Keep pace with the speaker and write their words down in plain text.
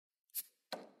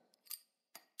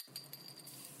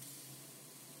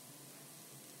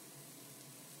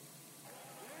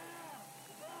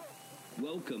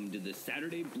Welcome to the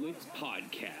Saturday Blitz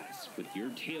podcast with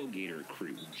your tailgater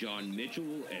crew, John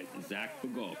Mitchell and Zach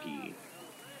Bagalki.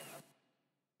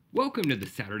 Welcome to the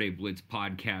Saturday Blitz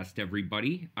podcast,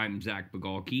 everybody. I'm Zach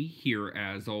Bagalki, here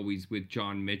as always with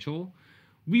John Mitchell.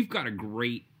 We've got a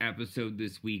great episode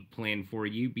this week planned for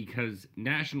you because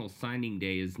National Signing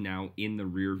Day is now in the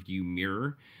rearview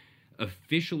mirror.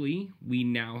 Officially, we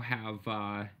now have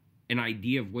an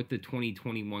idea of what the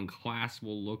 2021 class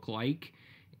will look like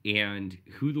and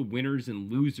who the winners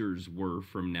and losers were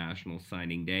from National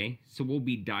Signing Day. So we'll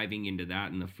be diving into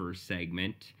that in the first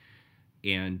segment.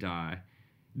 And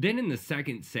then in the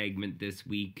second segment this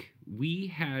week, we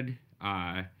had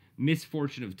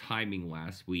misfortune of timing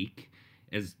last week.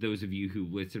 As those of you who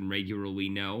listen regularly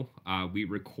know, we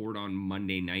record on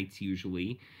Monday nights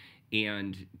usually.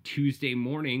 And Tuesday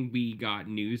morning, we got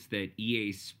news that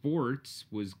EA Sports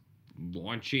was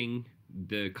launching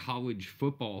the college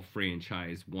football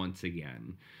franchise once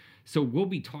again. So we'll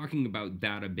be talking about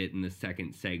that a bit in the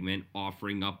second segment,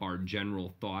 offering up our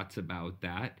general thoughts about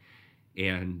that.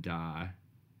 And,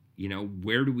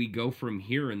 where do we go from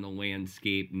here in the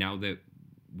landscape now that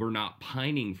we're not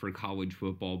pining for college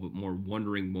football, but more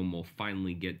wondering when we'll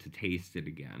finally get to taste it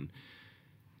again?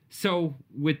 So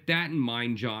with that in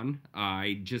mind, John,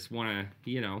 I just want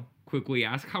to, quickly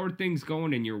ask, how are things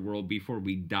going in your world before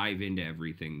we dive into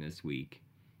everything this week?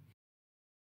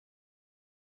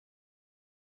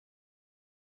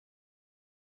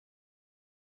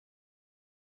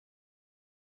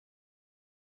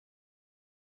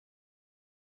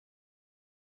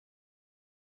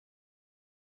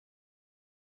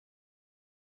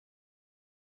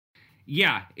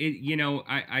 Yeah,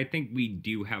 I think we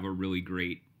do have a really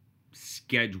great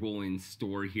schedule in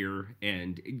store here,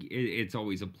 and it's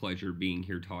always a pleasure being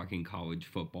here talking college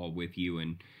football with you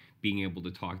and being able to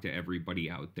talk to everybody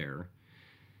out there.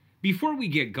 Before we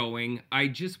get going, I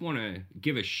just want to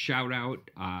give a shout out.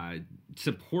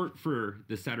 Support for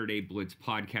the Saturday Blitz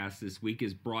podcast this week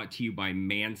is brought to you by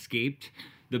Manscaped,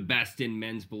 the best in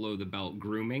men's below the belt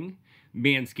grooming.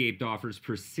 Manscaped offers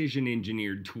precision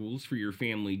engineered tools for your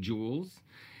family jewels.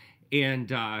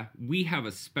 And we have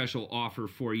a special offer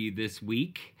for you this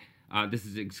week. This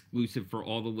is exclusive for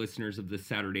all the listeners of the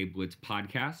Saturday Blitz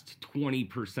podcast.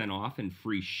 20% off and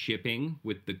free shipping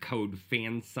with the code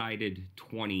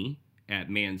FANSIDED20 at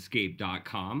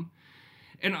manscaped.com.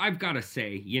 And I've got to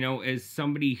say, as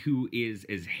somebody who is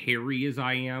as hairy as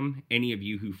I am, any of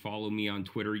you who follow me on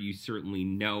Twitter, you certainly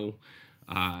know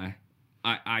I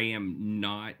am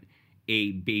not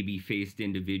a baby-faced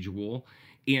individual.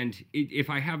 And if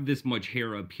I have this much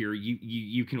hair up here,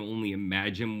 you can only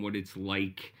imagine what it's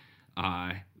like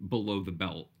below the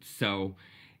belt. So,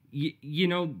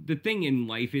 the thing in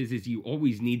life is you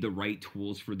always need the right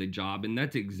tools for the job, and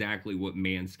that's exactly what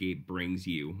Manscaped brings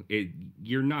you.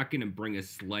 You're not going to bring a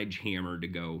sledgehammer to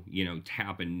go,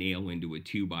 tap a nail into a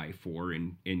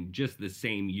 2x4, and just the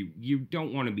same, you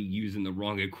don't want to be using the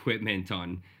wrong equipment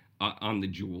on the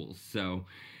jewels. So,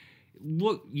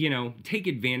 look, take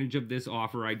advantage of this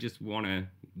offer. I just want to,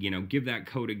 give that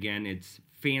code again. It's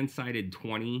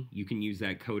FANSIDED20. You can use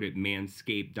that code at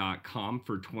manscaped.com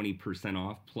for 20%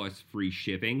 off plus free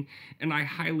shipping. And I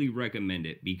highly recommend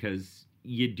it because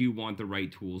you do want the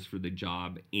right tools for the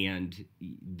job. And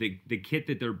the kit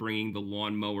that they're bringing, the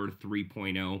Lawnmower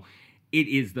 3.0, it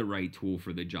is the right tool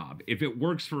for the job. If it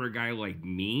works for a guy like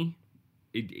me,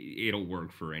 it'll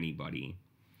work for anybody.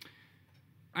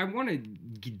 I want to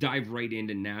dive right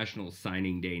into National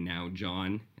Signing Day now,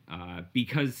 John,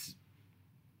 because,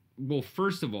 well,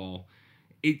 first of all,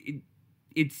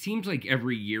 it seems like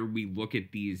every year we look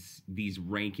at these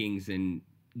rankings and,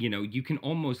 you can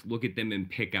almost look at them and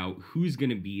pick out who's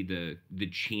going to be the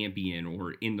champion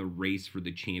or in the race for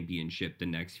the championship the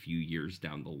next few years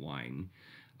down the line.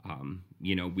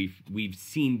 We've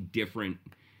seen different,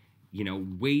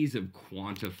 ways of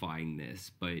quantifying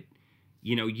this, but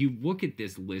you look at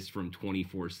this list from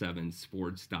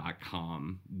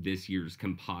 247sports.com, this year's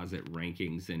composite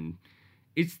rankings, and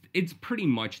it's pretty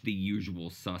much the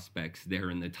usual suspects there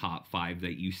in the top 5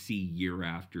 that you see year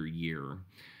after year.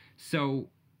 So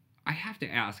I have to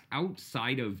ask,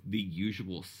 outside of the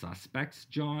usual suspects,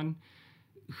 John,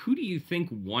 who do you think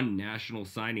won National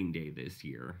Signing Day this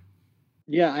year?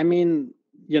 Yeah, I mean,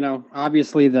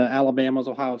 obviously the Alabamas,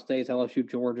 Ohio States, LSU,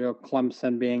 Georgia,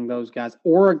 Clemson being those guys.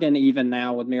 Oregon, even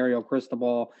now with Mario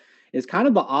Cristobal, is kind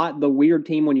of the weird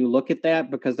team when you look at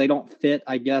that because they don't fit,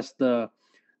 I guess, the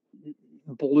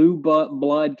blue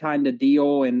blood kind of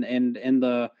deal in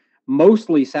the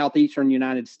mostly southeastern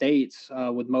United States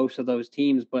with most of those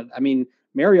teams. But I mean,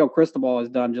 Mario Cristobal has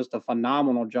done just a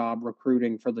phenomenal job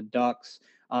recruiting for the Ducks.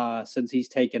 since he's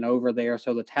taken over there.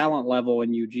 So the talent level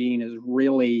in Eugene is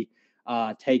really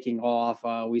taking off.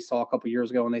 We saw a couple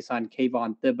years ago when they signed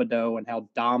Kayvon Thibodeau and how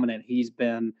dominant he's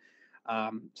been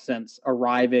since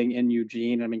arriving in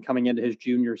Eugene. I mean, coming into his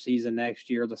junior season next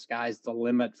year, the sky's the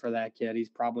limit for that kid. He's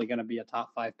probably going to be a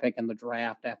top 5 pick in the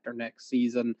draft after next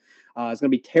season. It's going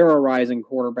to be terrorizing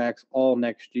quarterbacks all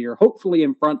next year, hopefully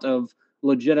in front of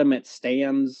legitimate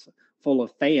stands full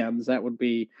of fans. That would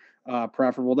be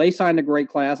preferable. They signed a great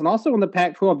class. And also in the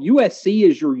Pac-12, USC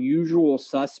is your usual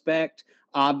suspect,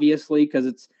 obviously,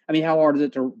 because how hard is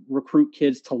it to recruit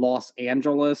kids to Los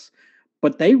Angeles?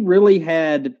 But they really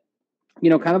had,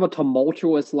 kind of a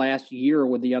tumultuous last year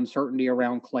with the uncertainty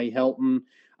around Clay Helton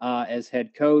as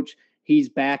head coach. He's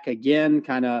back again,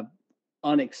 kind of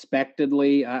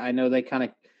unexpectedly. I know they kind of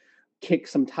kicked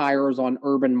some tires on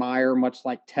Urban Meyer, much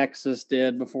like Texas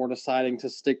did before deciding to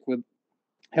stick with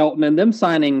Helton, and them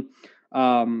signing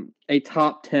a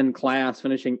top 10 class,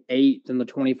 finishing 8th in the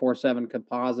 24/7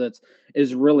 composites,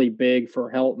 is really big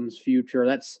for Helton's future.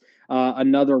 That's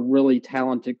another really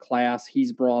talented class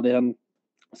he's brought in.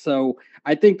 So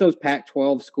I think those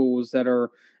Pac-12 schools that are,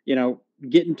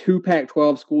 getting 2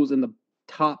 Pac-12 schools in the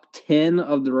top 10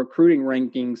 of the recruiting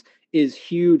rankings is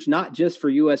huge, not just for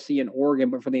USC and Oregon,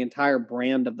 but for the entire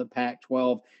brand of the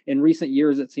Pac-12. In recent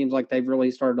years, it seems like they've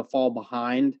really started to fall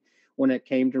behind when it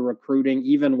came to recruiting,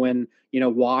 even when,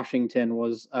 Washington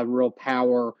was a real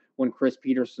power when Chris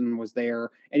Peterson was there.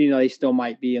 And, they still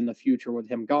might be in the future with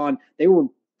him gone. They were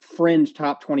fringe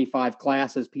top 25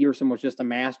 classes. Peterson was just a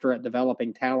master at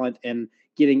developing talent and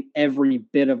getting every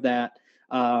bit of that,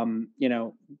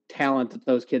 talent that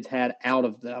those kids had out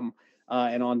of them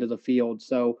and onto the field.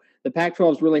 So the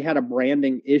Pac-12's really had a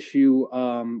branding issue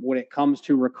when it comes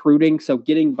to recruiting. So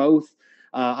getting both,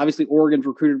 obviously Oregon's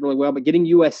recruited really well, but getting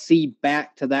USC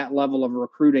back to that level of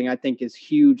recruiting, I think, is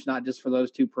huge, not just for those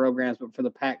 2 programs, but for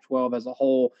the Pac-12 as a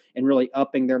whole, and really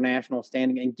upping their national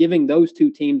standing and giving those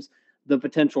 2 teams the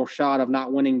potential shot of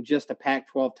not winning just a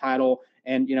Pac-12 title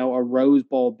and, a Rose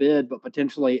Bowl bid, but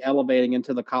potentially elevating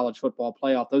into the college football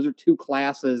playoff. Those are 2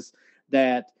 classes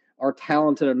that are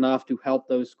talented enough to help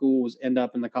those schools end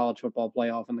up in the college football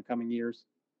playoff in the coming years.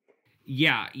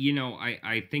 Yeah,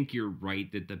 I think you're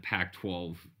right that the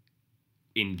Pac-12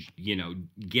 in,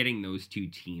 getting those 2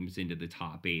 teams into the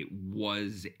top 8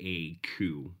 was a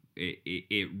coup.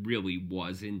 It really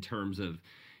was, in terms of,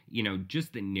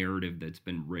 just the narrative that's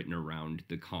been written around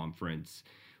the conference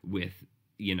with,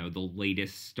 the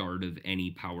latest start of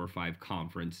any Power 5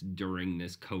 conference during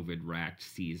this COVID-racked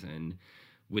season,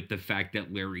 with the fact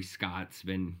that Larry Scott's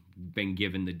been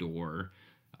given the door.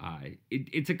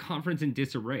 It's a conference in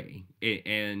disarray.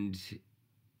 And,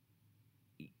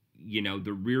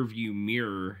 the rearview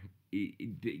mirror,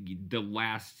 the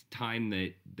last time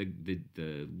that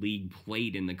the league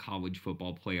played in the college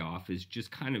football playoff is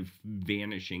just kind of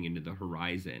vanishing into the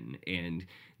horizon. And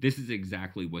this is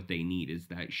exactly what they need, is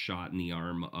that shot in the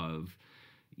arm of,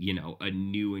 a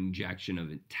new injection of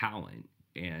talent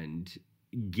and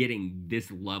getting this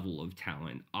level of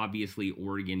talent. Obviously,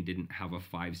 Oregon didn't have a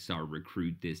 5-star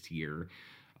recruit this year.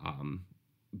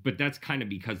 But that's kind of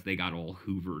because they got all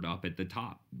hoovered up at the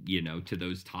top, to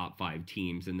those top 5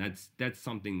 teams. And that's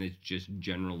something that's just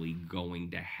generally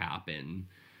going to happen,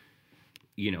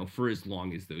 for as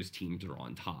long as those teams are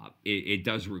on top. It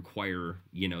does require,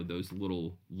 those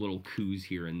little coups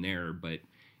here and there. But,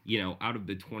 out of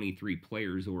the 23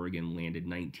 players Oregon landed,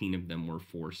 19 of them were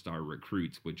 4-star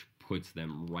recruits, which puts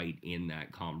them right in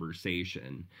that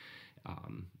conversation.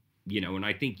 And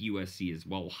I think USC is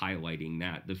well highlighting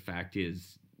that. The fact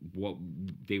is,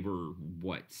 they were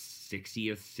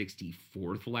 60th,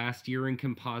 64th last year in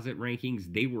composite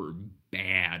rankings. They were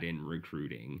bad in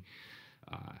recruiting.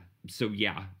 So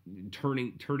yeah,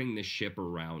 turning the ship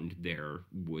around there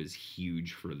was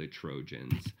huge for the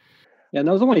Trojans. Yeah, and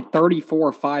there was only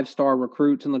 34 5-star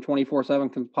recruits in the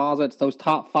 24/7 composites. Those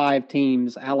top 5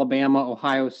 teams, Alabama,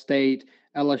 Ohio State,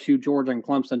 LSU, Georgia, and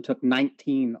Clemson, took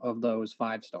 19 of those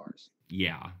 5 stars.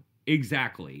 Yeah,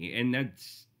 exactly. And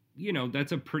that's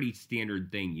a pretty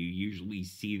standard thing. You usually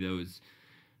see those,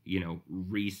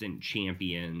 recent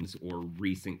champions or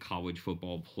recent college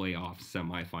football playoff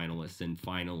semifinalists and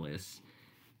finalists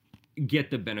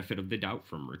get the benefit of the doubt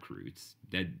from recruits.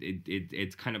 That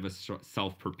it's kind of a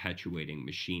self-perpetuating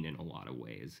machine in a lot of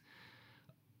ways.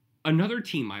 Another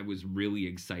team I was really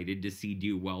excited to see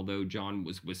do well, though, John,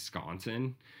 was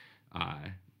Wisconsin.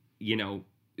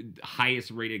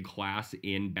 Highest rated class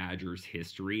in Badgers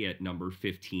history at number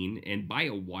 15, and by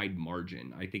a wide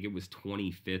margin. I think it was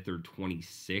 25th or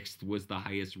 26th was the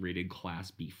highest rated class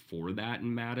before that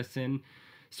in Madison.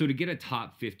 So to get a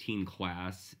top 15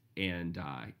 class and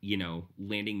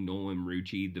landing Nolan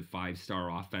Marucci, the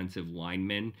 5-star offensive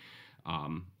lineman,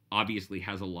 obviously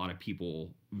has a lot of people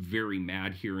very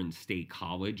mad here in State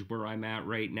College where I'm at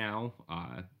right now,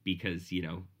 because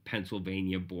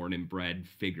Pennsylvania born and bred,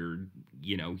 figured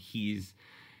he's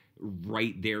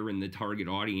right there in the target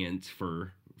audience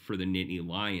for the Nittany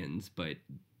Lions, but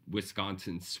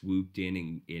Wisconsin swooped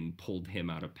in and pulled him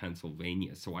out of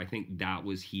Pennsylvania. So I think that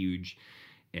was huge.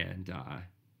 And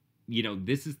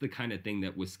this is the kind of thing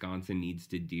that Wisconsin needs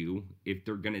to do if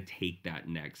they're going to take that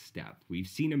next step. We've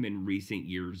seen them in recent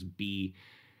years be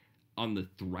on the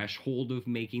threshold of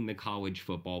making the college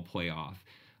football playoff,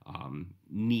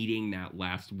 needing that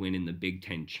last win in the Big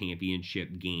Ten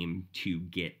championship game to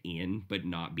get in, but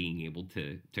not being able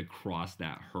to cross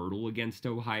that hurdle against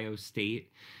Ohio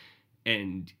State.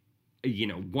 And,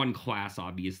 one class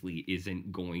obviously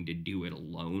isn't going to do it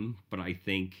alone, but I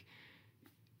think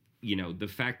the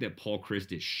fact that Paul Chryst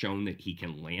has shown that he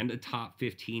can land a top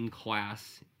 15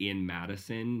 class in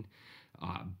Madison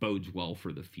bodes well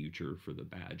for the future for the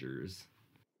Badgers.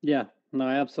 Yeah, no,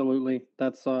 absolutely.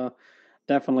 That's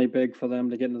definitely big for them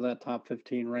to get into that top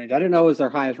 15 range. I didn't know it was their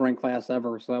highest ranked class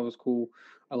ever, so that was cool.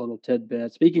 A little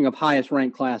tidbit. Speaking of highest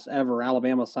ranked class ever,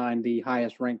 Alabama signed the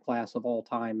highest ranked class of all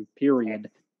time, period,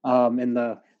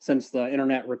 since the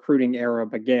internet recruiting era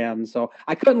began. So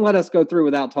I couldn't let us go through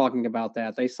without talking about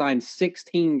that. They signed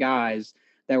 16 guys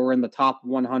that were in the top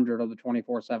 100 of the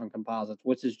 24/7 composites,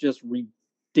 which is just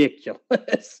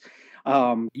ridiculous.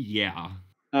 Yeah.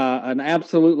 An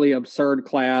absolutely absurd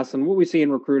class. And what we see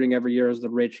in recruiting every year is the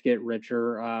rich get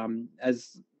richer.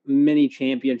 As many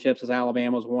championships as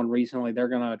Alabama's won recently, they're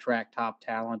going to attract top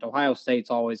talent. Ohio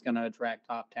State's always going to attract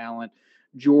top talent.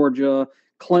 Georgia,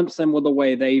 Clemson with the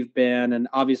way they've been, and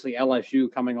obviously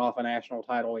LSU coming off a national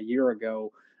title a year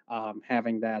ago,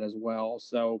 having that as well.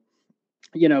 So,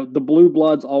 the blue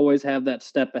bloods always have that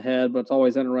step ahead, but it's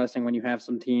always interesting when you have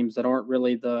some teams that aren't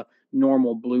really the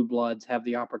normal blue bloods have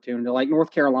the opportunity, like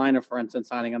North Carolina, for instance,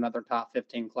 signing another top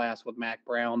 15 class with Mack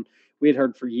Brown. We had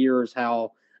heard for years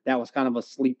how that was kind of a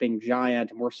sleeping giant,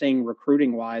 and we're seeing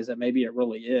recruiting wise that maybe it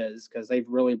really is, because they've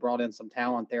really brought in some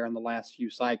talent there in the last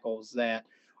few cycles that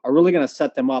are really going to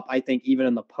set them up, I think, even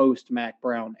in the post Mack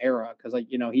Brown era, because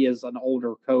he is an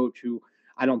older coach who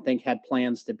I don't think had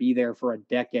plans to be there for a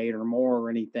decade or more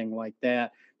or anything like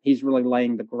that. He's really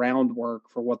laying the groundwork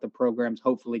for what the program's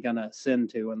hopefully going to ascend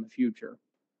to in the future.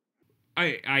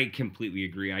 I completely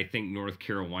agree. I think North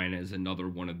Carolina is another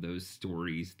one of those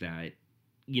stories that,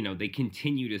 they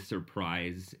continue to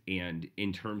surprise, and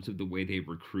in terms of the way they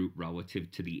recruit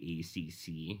relative to the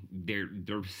ACC,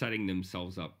 they're setting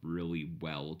themselves up really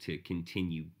well to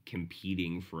continue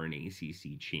competing for an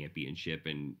ACC championship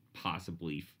and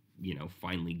possibly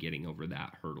finally getting over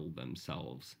that hurdle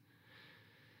themselves.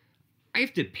 I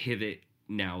have to pivot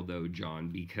now, though, John,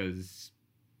 because,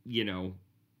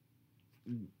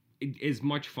 as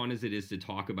much fun as it is to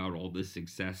talk about all the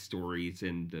success stories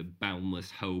and the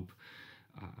boundless hope,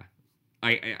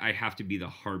 I have to be the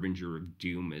harbinger of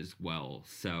doom as well.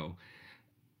 So,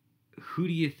 who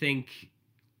do you think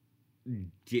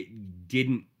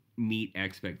didn't meet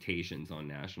expectations on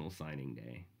National Signing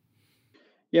Day?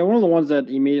 Yeah, one of the ones that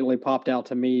immediately popped out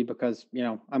to me because,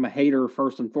 I'm a hater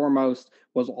first and foremost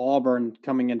was Auburn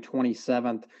coming in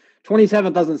 27th.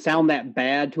 27th doesn't sound that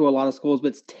bad to a lot of schools, but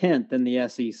it's 10th in the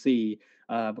SEC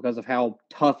because of how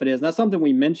tough it is. And that's something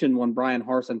we mentioned when Brian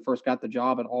Harsin first got the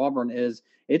job at Auburn is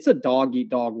it's a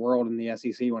dog-eat-dog world in the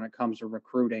SEC when it comes to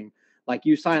recruiting. Like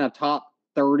you sign a top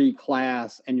 30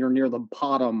 class and you're near the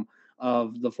bottom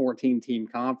of the 14-team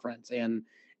conference. And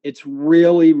it's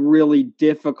really, really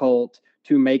difficult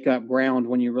to make up ground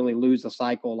when you really lose a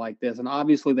cycle like this. And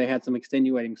obviously they had some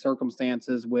extenuating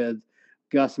circumstances with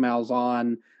Gus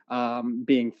Malzahn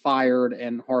being fired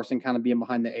and Harsin kind of being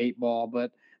behind the 8 ball.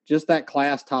 But just that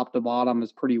class top to bottom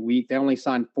is pretty weak. They only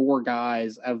signed 4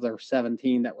 guys out of their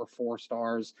 17 that were 4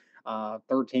 stars,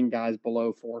 13 guys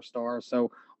below 4 stars.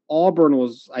 So Auburn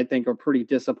was, I think, a pretty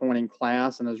disappointing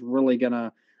class and is really going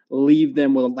to leave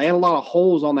them with, they had a lot of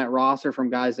holes on that roster from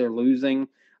guys they're losing.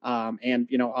 And,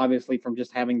 obviously from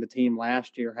just having the team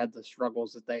last year had the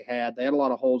struggles that they had a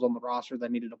lot of holes on the roster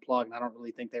that needed to plug. And I don't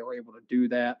really think they were able to do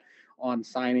that on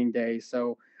signing day.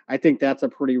 So I think that's a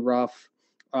pretty rough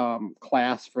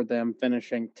class for them,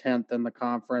 finishing 10th in the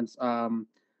conference.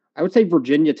 I would say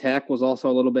Virginia Tech was also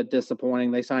a little bit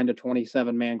disappointing. They signed a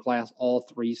 27-man class, all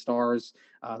 3 stars.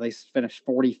 They finished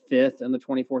 45th in the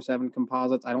 24/7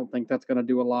 composites. I don't think that's going to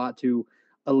do a lot to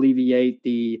alleviate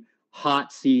the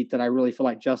hot seat that I really feel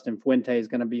like Justin Fuente is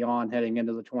going to be on heading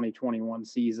into the 2021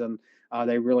 season.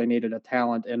 They really needed a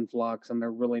talent influx, and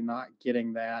they're really not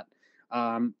getting that.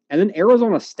 And then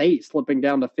Arizona State slipping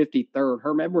down to 53rd.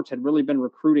 Herm Edwards had really been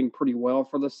recruiting pretty well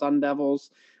for the Sun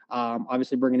Devils.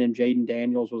 Obviously, bringing in Jaden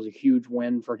Daniels was a huge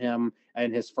win for him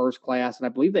in his first class. And I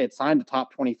believe they had signed a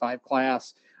top 25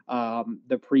 class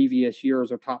the previous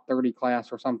years, or top 30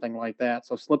 class or something like that.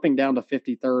 So slipping down to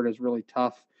 53rd is really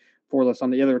tough for the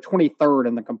Sun. Yeah, they were 23rd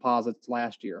in the composites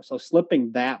last year. So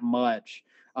slipping that much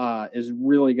is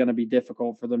really going to be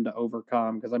difficult for them to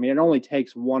overcome, because, I mean, it only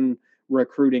takes one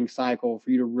recruiting cycle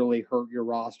for you to really hurt your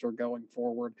roster going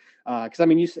forward. Because, I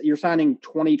mean, you're signing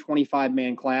 20, 25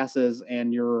 man classes,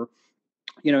 and your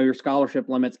scholarship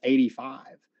limit's 85.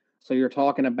 So you're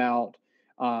talking about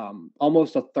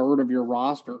almost a third of your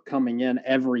roster coming in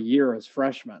every year as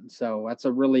freshmen. So it's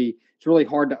really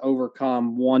hard to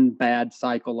overcome one bad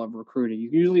cycle of recruiting. You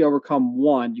can usually overcome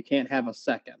one, you can't have a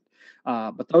second.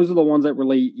 But those are the ones that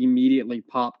really immediately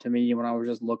popped to me when I was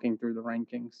just looking through the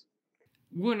rankings.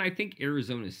 Well, and I think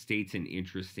Arizona State's an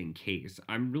interesting case.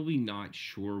 I'm really not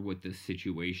sure what the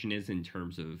situation is in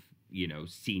terms of,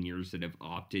 seniors that have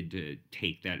opted to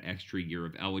take that extra year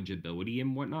of eligibility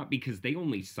and whatnot, because they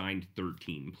only signed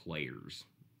 13 players.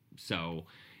 So,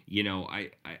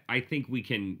 I think we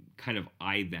can kind of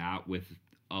eye that with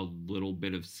a little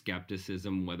bit of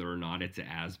skepticism whether or not it's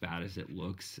as bad as it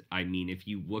looks. I mean, if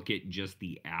you look at just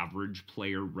the average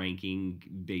player ranking,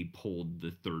 they pulled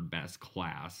the third best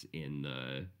class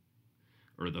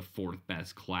or the fourth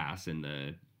best class in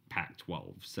the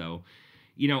Pac-12. So,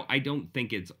 I don't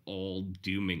think it's all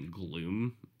doom and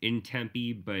gloom in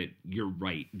Tempe, but you're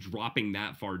right. Dropping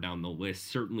that far down the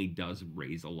list certainly does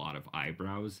raise a lot of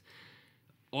eyebrows.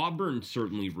 Auburn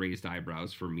certainly raised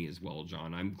eyebrows for me as well,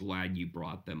 John. I'm glad you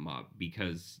brought them up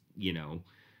because,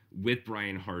 with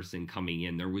Brian Harsin coming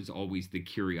in, there was always the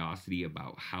curiosity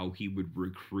about how he would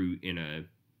recruit in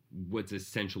what's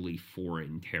essentially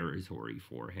foreign territory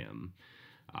for him.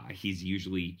 He's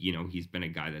usually, he's been a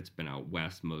guy that's been out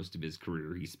west most of his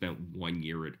career. He spent 1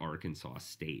 year at Arkansas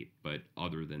State, but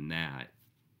other than that,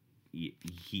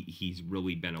 he's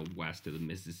really been a west of the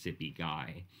Mississippi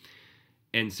guy.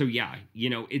 And so, yeah,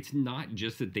 it's not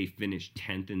just that they finished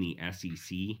 10th in the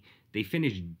SEC. They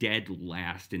finished dead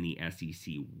last in the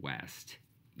SEC West.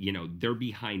 They're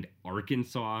behind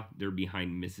Arkansas. They're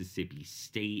behind Mississippi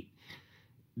State.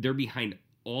 They're behind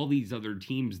all these other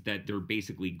teams that they're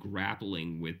basically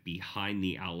grappling with behind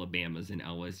the Alabamas and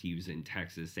LSUs and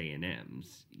Texas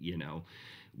A&Ms.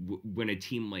 When a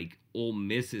team like Ole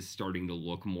Miss is starting to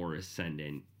look more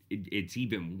ascendant, it's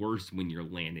even worse when you're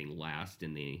landing last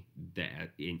in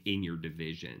in your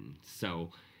division.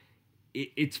 So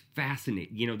it's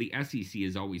fascinating. The SEC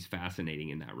is always fascinating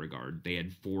in that regard. They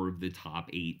had 4 of the top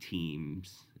 8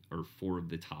 teams, or 4 of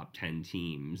the top 10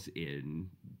 teams in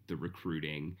the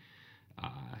recruiting,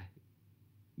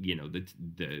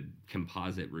 the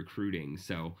composite recruiting.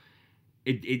 So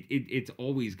it's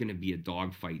always going to be a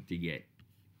dogfight to get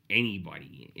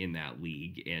anybody in that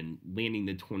league, and landing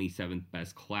the 27th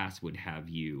best class would have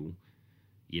you,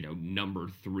 number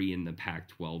 3 in the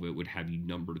Pac-12. It would have you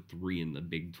number 3 in the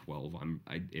Big 12.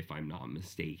 If I'm not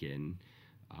mistaken.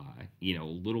 A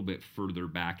little bit further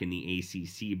back in the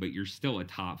ACC, but you're still a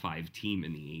top 5 team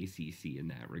in the ACC in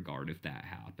that regard if that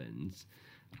happens.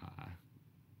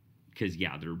 Because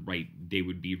they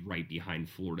would be right behind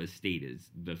Florida State as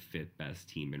the 5th best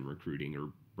team in recruiting, or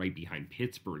right behind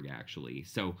Pittsburgh, actually.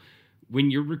 So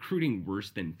when you're recruiting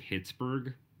worse than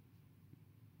Pittsburgh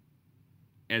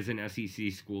as an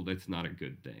SEC school, that's not a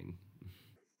good thing.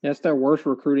 That's their worst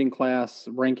recruiting class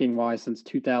ranking wise since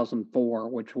 2004,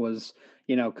 which was,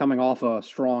 coming off a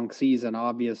strong season,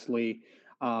 obviously,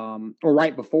 or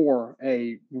right before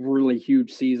a really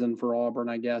huge season for Auburn,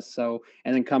 I guess. So,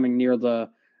 and then coming near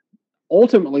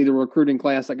ultimately the recruiting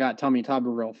class that got Tommy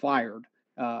Tuberville fired,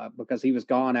 because he was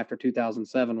gone after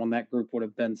 2007 when that group would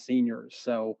have been seniors.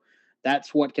 So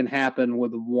that's what can happen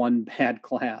with one bad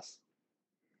class.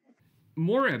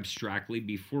 More abstractly,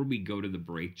 before we go to the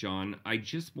break, John, I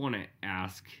just want to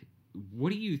ask,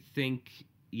 what do you think?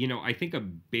 I think a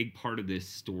big part of this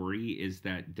story is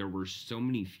that there were so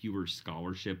many fewer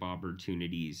scholarship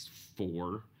opportunities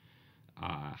for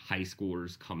high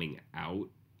schoolers coming out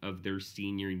of their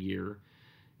senior year.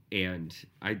 And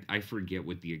I forget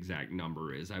what the exact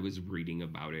number is. I was reading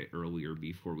about it earlier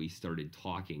before we started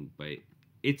talking, but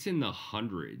it's in the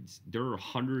hundreds. There are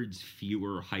hundreds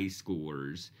fewer high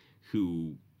schoolers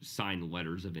who signed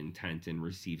letters of intent and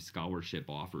received scholarship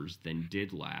offers than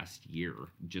did last year,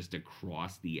 just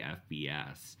across the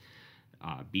FBS,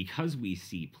 because we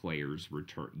see players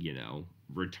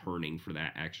returning for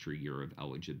that extra year of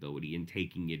eligibility and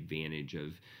taking advantage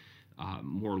of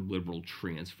more liberal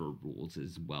transfer rules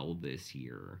as well this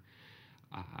year.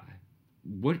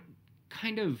 what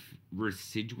kind of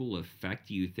residual effect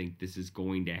do you think this is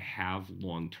going to have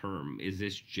long term? Is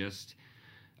this just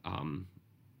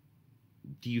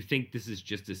do you think this is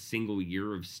just a single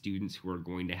year of students who are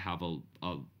going to have a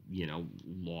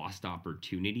lost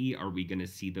opportunity? Are we going to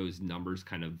see those numbers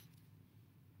kind of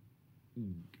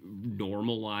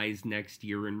normalize next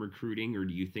year in recruiting, or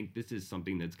do you think this is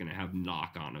something that's going to have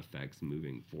knock-on effects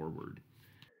moving forward?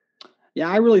 Yeah,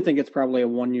 I really think it's probably a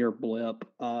 1-year blip,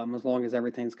 as long as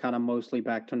everything's kind of mostly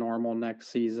back to normal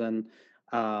next season.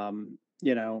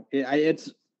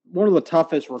 It's one of the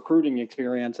toughest recruiting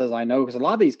experiences I know because a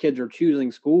lot of these kids are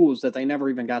choosing schools that they never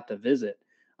even got to visit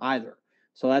either.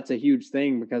 So that's a huge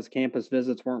thing because campus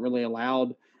visits weren't really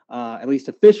allowed. At least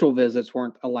official visits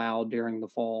weren't allowed during the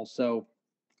fall. So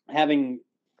having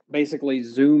basically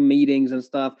Zoom meetings and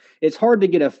stuff, it's hard to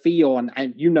get a feel.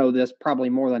 And you know this probably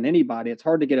more than anybody. It's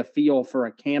hard to get a feel for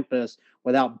a campus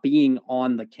without being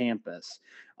on the campus.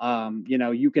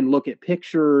 You can look at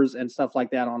pictures and stuff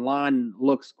like that online.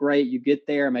 Looks great. You get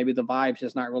there, maybe the vibe's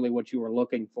just not really what you were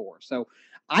looking for. So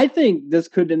I think this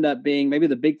could end up being maybe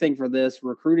the big thing for this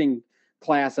recruiting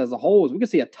class as a whole is we could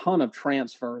see a ton of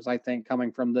transfers, I think,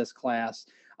 coming from this class.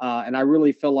 And I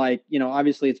really feel like,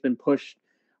 obviously it's been pushed.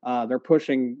 They're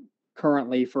pushing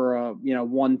currently for a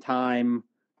one-time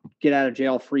get out of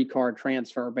jail free card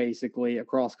transfer basically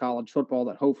across college football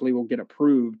that hopefully will get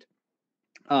approved.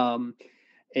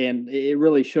 And it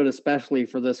really should, especially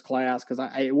for this class, because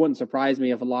it wouldn't surprise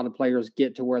me if a lot of players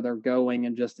get to where they're going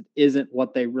and just it isn't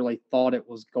what they really thought it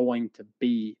was going to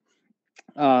be.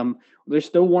 There's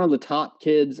still one of the top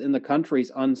kids in the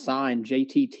country's unsigned.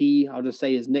 JTT, I'll just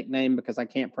say his nickname because I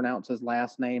can't pronounce his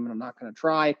last name and I'm not going to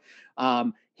try.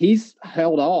 He's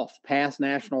held off past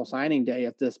National Signing Day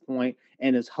at this point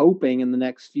and is hoping in the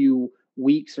next few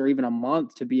weeks or even a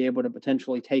month to be able to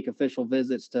potentially take official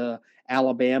visits to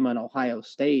Alabama and Ohio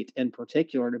State in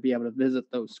particular to be able to visit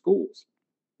those schools.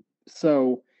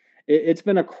 So it's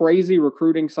been a crazy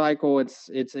recruiting cycle.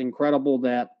 It's incredible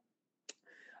that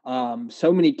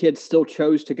so many kids still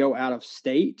chose to go out of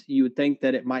state. You would think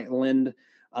that it might lend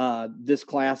this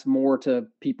class more to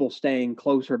people staying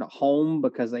closer to home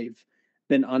because they've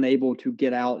been unable to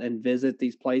get out and visit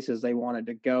these places they wanted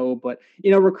to go. But,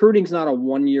 recruiting's not a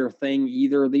 1-year thing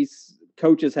either. These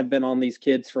coaches have been on these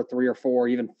kids for 3 or 4,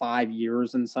 even 5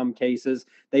 years in some cases.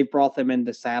 They've brought them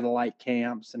into satellite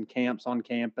camps and camps on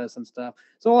campus and stuff.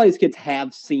 So all these kids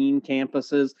have seen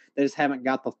campuses. They just haven't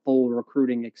got the full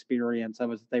recruiting experience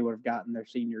of it that they would have gotten their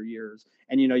senior years.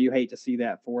 And, you hate to see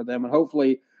that for them. And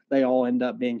hopefully they all end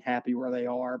up being happy where they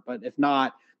are. But if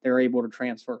not, they're able to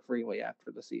transfer freely after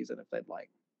the season if they'd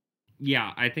like.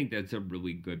 Yeah, I think that's a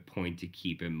really good point to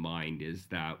keep in mind is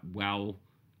that while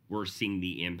we're seeing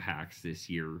the impacts this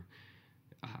year,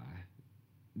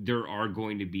 there are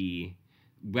going to be,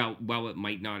 while it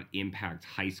might not impact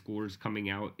high schoolers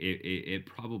coming out, it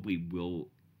probably will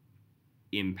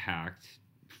impact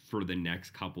for the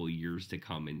next couple of years to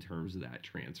come in terms of that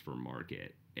transfer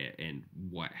market and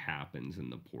what happens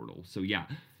in the portal. So yeah,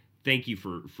 thank you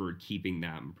for keeping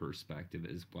that in perspective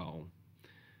as well.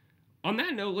 On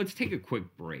that note, let's take a quick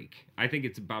break. I think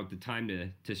it's about the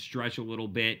time to stretch a little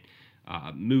bit,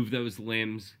 move those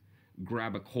limbs,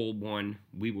 grab a cold one.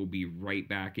 We will be right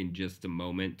back in just a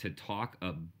moment to talk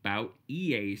about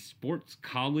EA Sports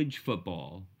College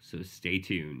Football. So stay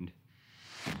tuned.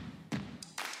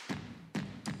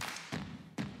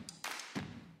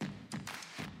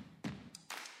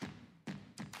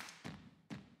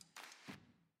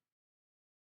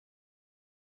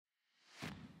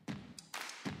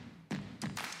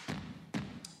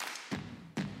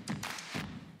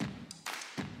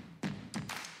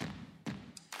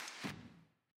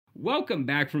 Welcome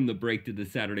back from the break to the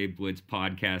Saturday Blitz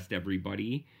podcast,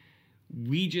 everybody.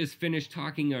 We just finished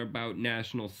talking about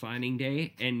National Signing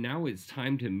Day, and now it's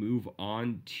time to move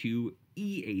on to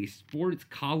EA Sports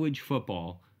College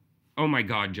Football. Oh my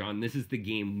God, John, this is the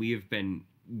game we have been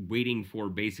waiting for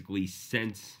basically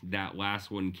since that last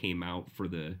one came out for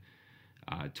the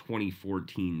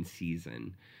 2014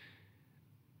 season.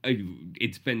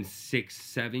 It's been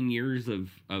 6-7 years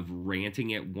of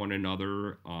ranting at one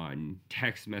another on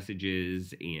text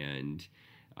messages and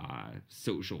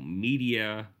social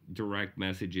media direct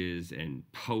messages and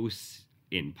posts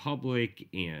in public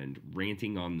and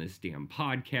ranting on this damn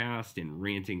podcast and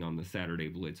ranting on the Saturday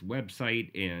Blitz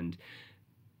website, and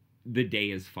the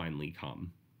day has finally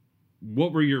come.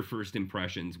 What were your first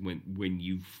impressions when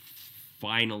you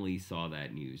finally saw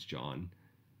that news, John?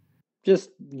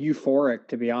 Just euphoric,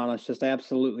 to be honest, just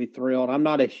absolutely thrilled. I'm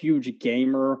not a huge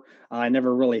gamer. I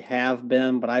never really have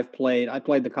been, but I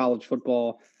played the college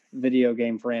football video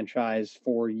game franchise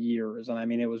for years. And I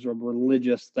mean, it was a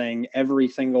religious thing every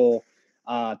single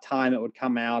time it would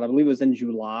come out. I believe it was in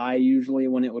July usually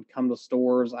when it would come to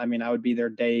stores. I mean, I would be there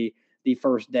the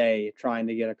first day trying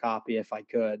to get a copy if I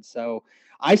could. So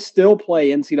I still play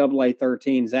NCAA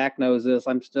 13. Zach knows this.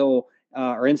 I'm still,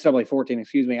 or NCAA 14,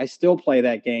 excuse me. I still play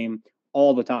that game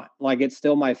all the time. Like, it's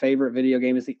still my favorite video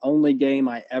game. It's the only game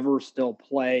I ever still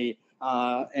play.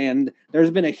 And there's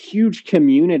been a huge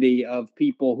community of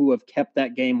people who have kept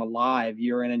that game alive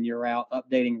year in and year out,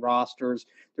 updating rosters.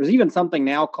 There's even something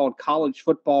now called College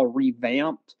Football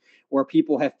Revamped, where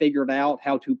people have figured out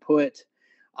how to put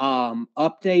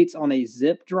updates on a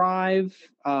zip drive.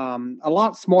 A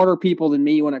lot smarter people than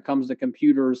me when it comes to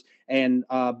computers, and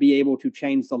be able to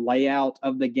change the layout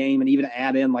of the game and even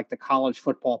add in like the college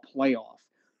football playoff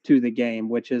to the game,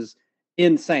 which is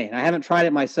insane. I haven't tried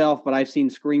it myself, but I've seen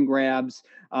screen grabs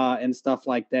and stuff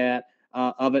like that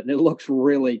of it, and it looks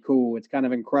really cool. It's kind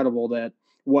of incredible that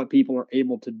what people are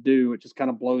able to do. It just kind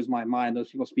of blows my mind. Those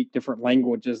people speak different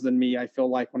languages than me, I feel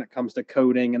like, when it comes to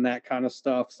coding and that kind of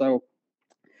stuff. So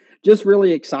just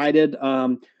really excited.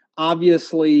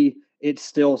 Obviously, it's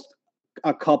still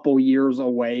a couple years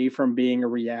away from being a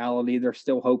reality. They're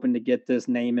still hoping to get this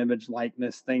name, image,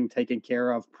 likeness thing taken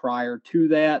care of prior to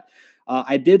that.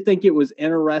 I did think it was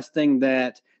interesting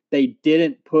that they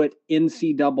didn't put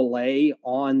NCAA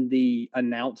on the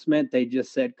announcement. They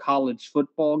just said college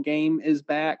football game is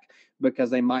back because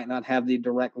they might not have the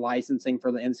direct licensing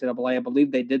for the NCAA. I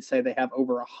believe they did say they have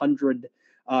over 100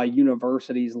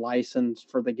 universities licensed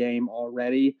for the game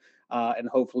already, and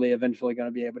hopefully eventually going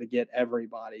to be able to get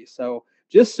everybody. So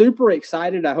just super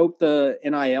excited. I hope the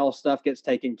NIL stuff gets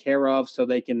taken care of so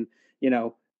they can,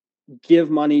 give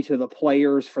money to the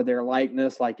players for their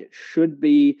likeness like it should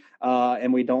be,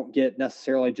 and we don't get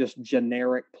necessarily just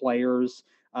generic players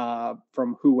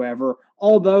from whoever.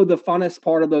 Although the funnest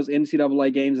part of those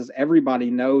NCAA games, as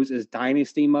everybody knows, is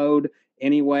dynasty mode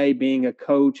anyway, being a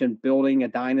coach and building a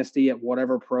dynasty at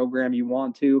whatever program you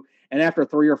want to. And after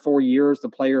 3 or 4 years, the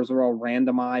players are all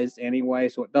randomized anyway,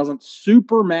 so it doesn't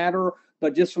super matter.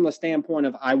 But just from the standpoint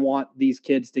of I want these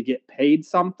kids to get paid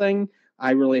something,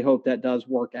 I really hope that does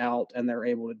work out and they're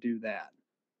able to do that.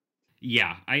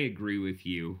 Yeah, I agree with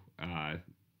you.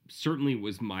 Certainly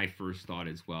was my first thought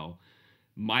as well.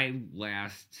 My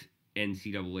last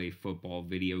NCAA football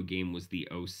video game was the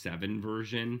 07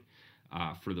 version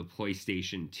for the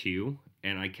PlayStation 2,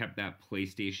 and I kept that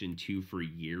PlayStation 2 for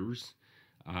years,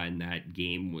 and that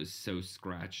game was so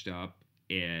scratched up,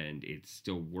 and it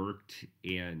still worked,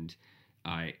 and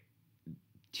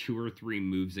 2 or 3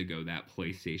 moves ago, that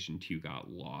PlayStation 2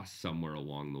 got lost somewhere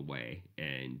along the way,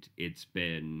 and it's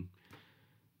been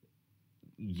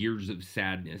years of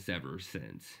sadness ever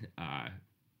since.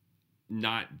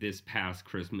 Not this past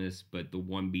Christmas, but the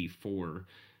one before,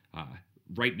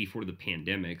 right before the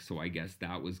pandemic, so I guess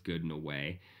that was good in a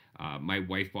way. My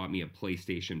wife bought me a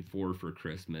PlayStation 4 for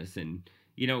Christmas, and,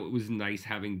 it was nice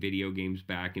having video games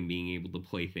back and being able to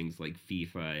play things like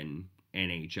FIFA and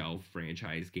NHL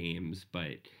franchise games,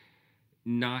 but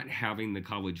not having the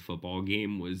college football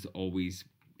game was always,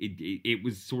 it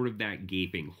was sort of that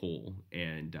gaping hole.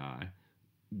 And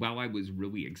while I was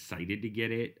really excited to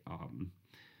get it,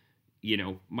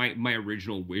 my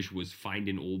original wish was find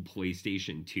an old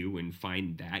PlayStation 2 and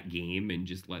find that game and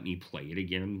just let me play it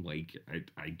again. Like,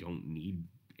 I don't need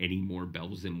any more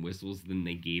bells and whistles than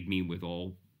they gave me with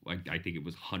all, like, I think it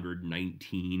was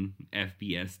 119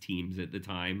 FPS teams at the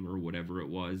time or whatever it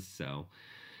was. So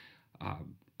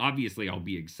obviously I'll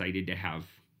be excited to have,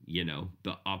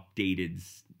 the updated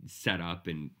setup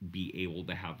and be able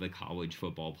to have the college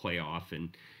football playoff.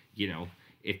 And,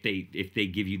 if they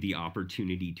give you the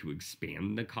opportunity to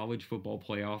expand the college football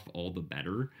playoff, all the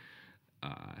better.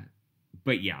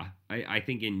 But yeah, I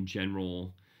think in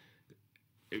general,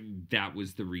 that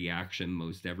was the reaction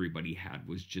most everybody had,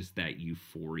 was just that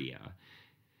euphoria.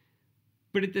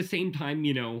 But at the same time,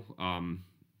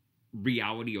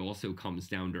 reality also comes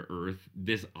down to earth.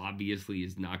 This obviously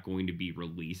is not going to be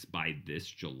released by this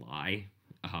July.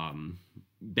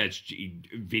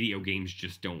 Video games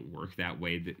just don't work that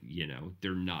way. That,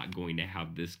 they're not going to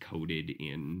have this coded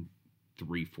in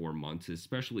 3-4 months,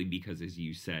 especially because, as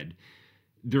you said,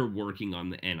 they're working on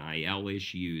the NIL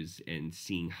issues and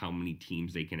seeing how many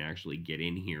teams they can actually get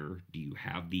in here. Do you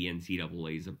have the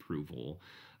NCAA's approval?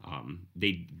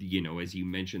 They, as you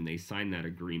mentioned, they signed that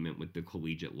agreement with the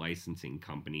collegiate licensing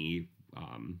company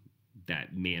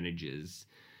that manages,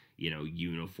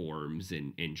 uniforms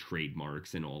and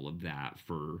trademarks and all of that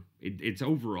for, it's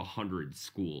over 100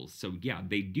 schools. So yeah,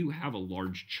 they do have a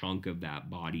large chunk of that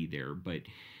body there, but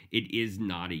it is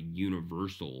not a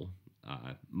universal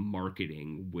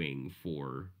marketing wing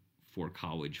for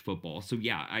college football. So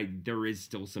yeah, there is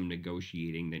still some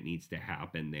negotiating that needs to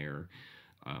happen there.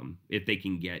 If they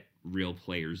can get real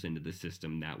players into the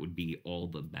system, that would be all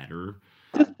the better.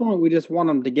 At this point, we just want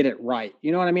them to get it right.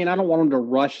 You know what I mean? I don't want them to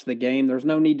rush the game. There's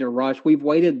no need to rush. We've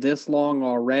waited this long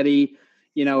already.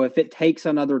 You know, if it takes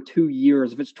another 2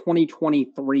 years, if it's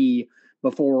 2023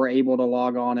 before we're able to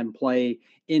log on and play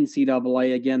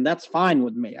NCAA again, that's fine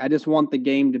with me. I just want the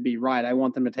game to be right. I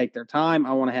want them to take their time.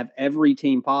 I want to have every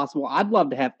team possible. I'd love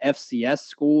to have FCS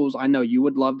schools. I know you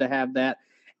would love to have that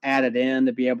added in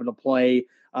to be able to play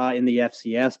in the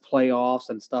FCS playoffs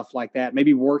and stuff like that.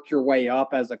 Maybe work your way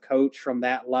up as a coach from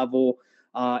that level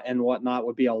and whatnot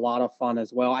would be a lot of fun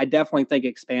as well. I definitely think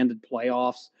expanded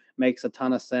playoffs makes a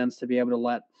ton of sense to be able to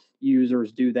let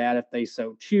users do that if they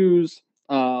so choose.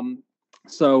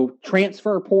 So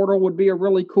transfer portal would be a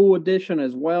really cool addition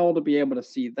as well to be able to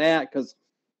see that, because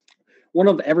one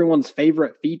of everyone's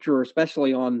favorite feature,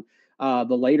 especially on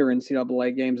the later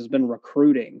NCAA games, has been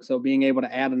recruiting. So being able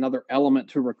to add another element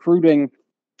to recruiting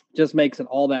just makes it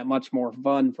all that much more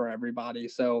fun for everybody.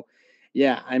 So,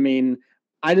 yeah, I mean,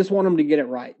 I just want them to get it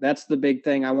right. That's the big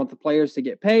thing. I want the players to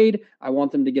get paid. I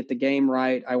want them to get the game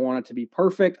right. I want it to be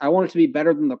perfect. I want it to be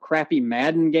better than the crappy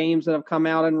Madden games that have come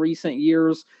out in recent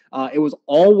years. It was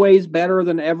always better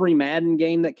than every Madden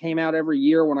game that came out every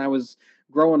year. When I was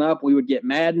growing up, we would get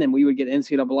Madden and we would get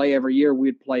NCAA every year.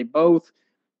 We'd play both.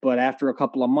 But after a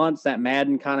couple of months, that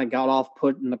Madden kind of got off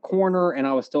put in the corner, and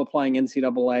I was still playing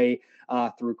NCAA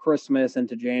through Christmas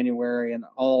into January and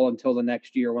all until the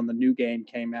next year when the new game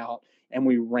came out. And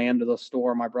we ran to the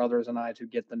store, my brothers and I, to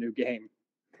get the new game.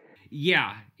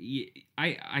 Yeah,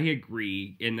 I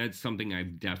agree. And that's something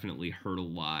I've definitely heard a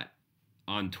lot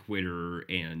on Twitter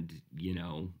and, you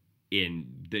know, in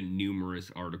the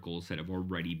numerous articles that have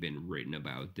already been written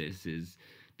about this, is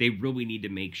they really need to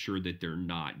make sure that they're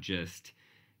not just,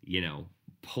 you know,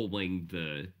 pulling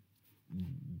the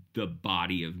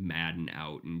body of Madden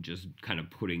out and just kind of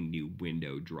putting new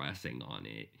window dressing on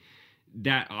it.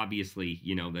 That obviously,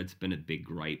 you know, that's been a big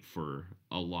gripe for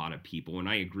a lot of people. And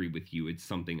I agree with you. It's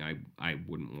something I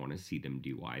wouldn't want to see them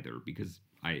do either, because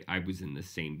I was in the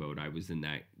same boat. I was in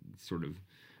that sort of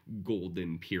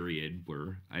golden period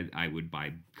where I would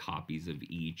buy copies of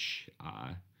each,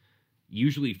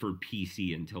 usually for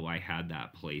PC until I had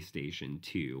that PlayStation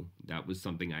 2. That was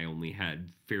something I only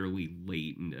had fairly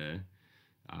late into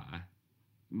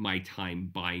my time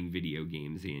buying video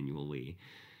games annually.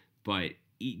 But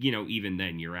you know, even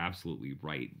then, you're absolutely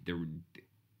right.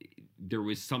 There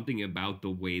was something about the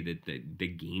way that the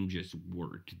game just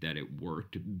worked, that it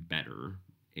worked better,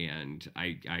 and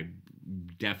I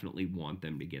definitely want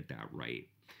them to get that right.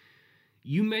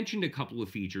 You mentioned a couple of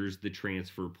features, the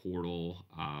transfer portal,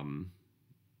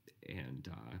 and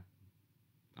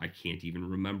I can't even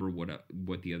remember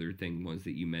what the other thing was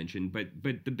that you mentioned, but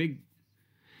the big,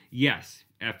 yes,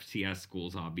 FCS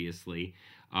schools, obviously.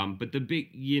 But the big,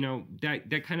 you know,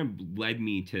 that kind of led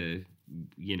me to,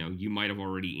 you know, you might have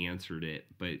already answered it,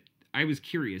 but I was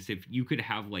curious if you could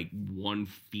have like one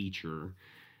feature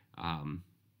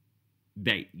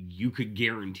that you could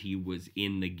guarantee was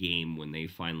in the game when they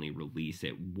finally release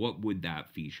it. What would that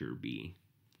feature be?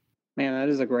 Man, that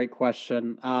is a great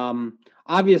question.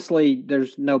 Obviously,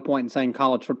 there's no point in saying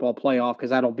college football playoff,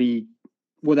 because that'll be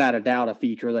without a doubt a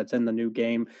feature that's in the new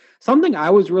game. Something I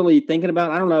was really thinking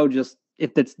about, I don't know just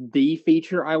if it's the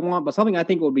feature I want, but something I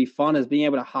think would be fun is being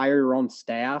able to hire your own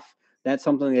staff. That's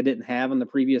something they didn't have in the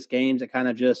previous games. It kind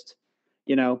of just,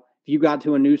 you know, if you got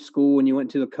to a new school and you went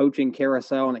to the coaching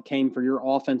carousel and it came for your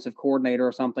offensive coordinator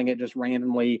or something, it just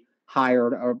randomly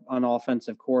hired an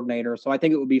offensive coordinator. So I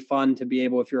think it would be fun to be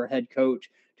able, if you're a head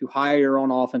coach, to hire your own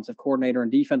offensive coordinator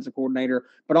and defensive coordinator,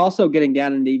 but also getting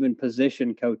down into even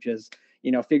position coaches,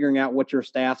 you know, figuring out what your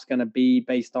staff's going to be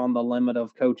based on the limit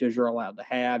of coaches you're allowed to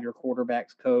have, your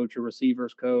quarterback's coach, your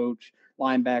receivers coach,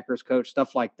 linebackers coach,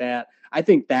 stuff like that. I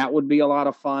think that would be a lot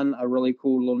of fun, a really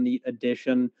cool little neat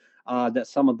addition that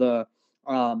some of the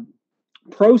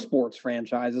pro sports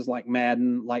franchises like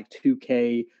Madden, like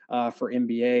 2K for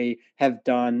NBA have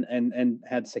done and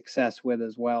had success with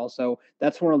as well. So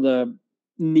that's one of the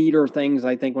neater things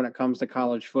I think when it comes to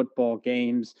college football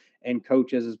games and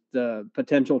coaches, is the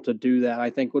potential to do that I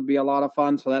think would be a lot of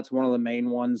fun. So that's one of the main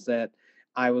ones that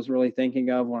I was really thinking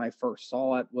of when I first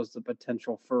saw it, was the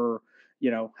potential for,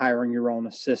 you know, hiring your own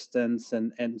assistants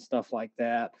and stuff like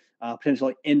that,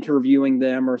 potentially interviewing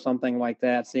them or something like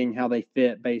that, seeing how they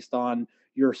fit based on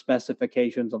your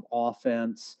specifications of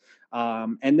offense.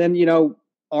 And then, you know,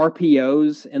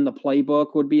 RPOs in the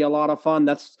playbook would be a lot of fun.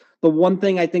 That's The one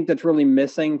thing I think that's really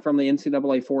missing from the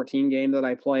NCAA 14 game that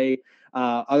I play,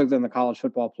 other than the college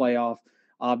football playoff,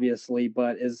 obviously,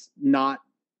 but is not.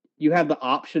 You have the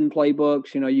option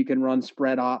playbooks. You can run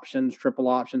spread options, triple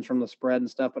options from the spread and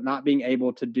stuff, but not being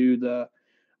able to do the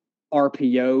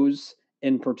RPOs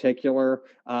in particular,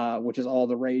 which is all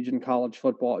the rage in college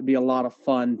football. It'd be a lot of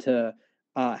fun to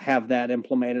have that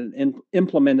implemented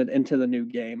into the new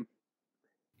game.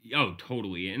 Oh,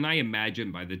 totally. And I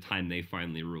imagine by the time they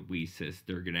finally release this,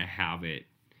 they're going to have it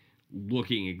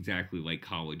looking exactly like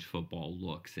college football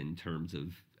looks in terms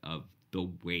of the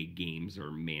way games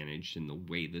are managed and the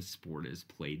way the sport is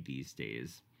played these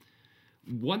days.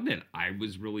 One that I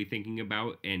was really thinking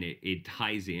about, and it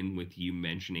ties in with you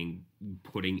mentioning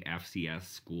putting FCS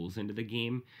schools into the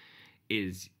game,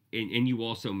 is, and you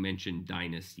also mentioned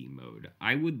dynasty mode.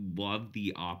 I would love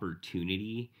the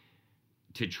opportunity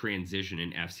to transition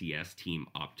an FCS team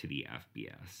up to the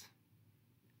FBS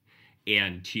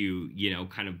and to,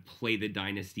 kind of play the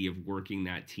dynasty of working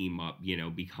that team up,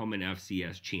 become an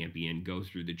FCS champion, go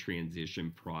through the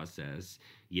transition process,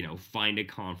 find a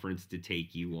conference to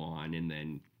take you on, and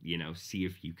then, see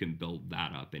if you can build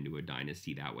that up into a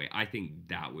dynasty that way. I think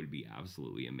that would be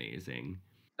absolutely amazing.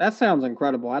 That sounds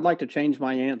incredible. I'd like to change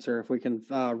my answer if we can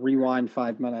rewind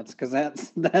 5 minutes, because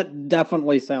that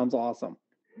definitely sounds awesome.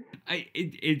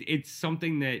 It's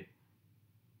something that,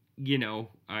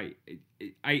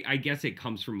 I guess it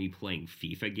comes from me playing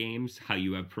FIFA games, how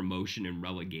you have promotion and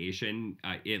relegation.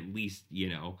 At least,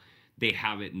 they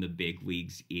have it in the big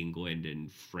leagues, England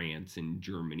and France and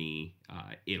Germany,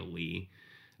 Italy,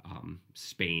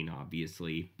 Spain,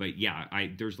 obviously. But yeah,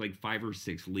 there's like 5 or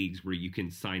 6 leagues where you can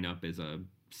sign up as a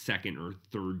second or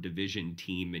third division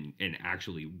team and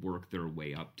actually work their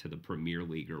way up to the Premier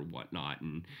League or whatnot.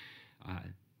 And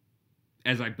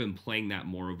as I've been playing that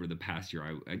more over the past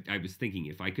year, I was thinking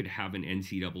if I could have an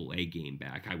NCAA game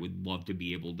back, I would love to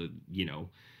be able to,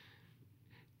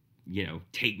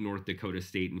 take North Dakota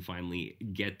State and finally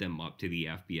get them up to the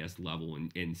FBS level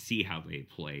and see how they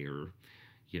play, or,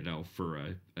 for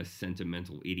a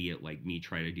sentimental idiot like me,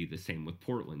 try to do the same with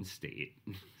Portland State.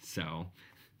 So.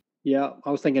 Yeah, I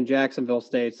was thinking Jacksonville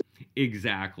State.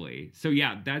 Exactly. So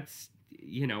yeah, that's,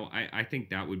 I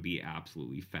think that would be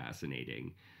absolutely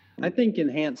fascinating. I think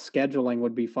enhanced scheduling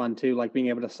would be fun too, like being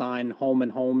able to sign home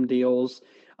and home deals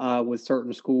with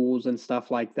certain schools and stuff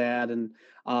like that, and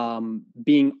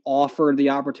being offered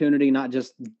the opportunity, not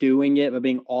just doing it, but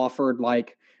being offered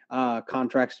like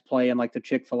contracts to play in like the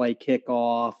Chick-fil-A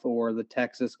kickoff or the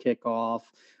Texas kickoff,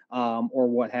 or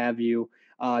what have you.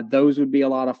 Those would be a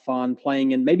lot of fun,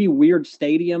 playing in maybe weird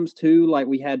stadiums too. Like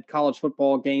we had college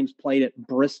football games played at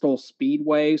Bristol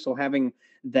Speedway, so having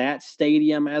that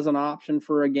stadium as an option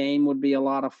for a game would be a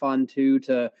lot of fun too,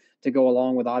 to go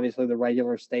along with obviously the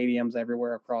regular stadiums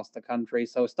everywhere across the country.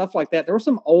 So stuff like that. There were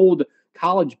some old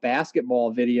college basketball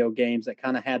video games that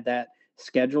kind of had that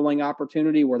scheduling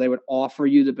opportunity where they would offer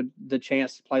you the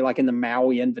chance to play like in the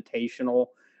Maui Invitational,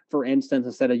 for instance.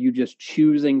 Instead of you just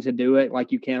choosing to do it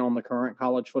like you can on the current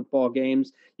college football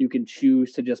games, you can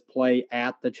choose to just play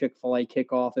at the Chick-fil-A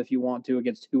kickoff if you want to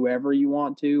against whoever you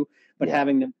want to, but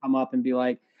having them come up and be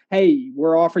like, hey,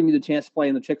 we're offering you the chance to play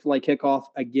in the Chick-fil-A kickoff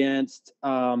against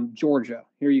Georgia.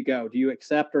 Here you go. Do you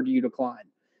accept or do you decline?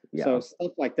 Yeah. So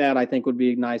stuff like that, I think, would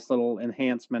be a nice little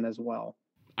enhancement as well.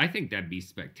 I think that'd be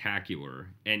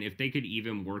spectacular. And if they could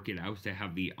even work it out to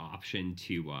have the option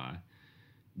to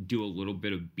do a little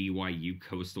bit of BYU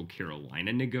Coastal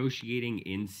Carolina negotiating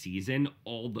in season,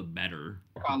 all the better.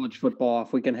 College football,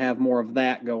 if we can have more of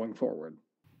that going forward.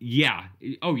 Yeah.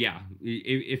 Oh, yeah.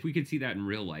 If we could see that in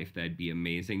real life, that'd be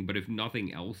amazing. But if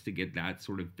nothing else, to get that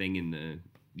sort of thing in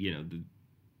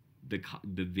the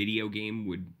video game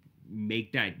would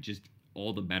make that just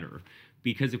all the better.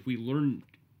 Because if we learn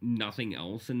nothing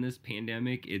else in this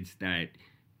pandemic, it's that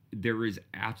there is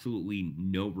absolutely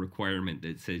no requirement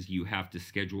that says you have to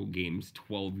schedule games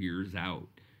 12 years out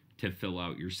to fill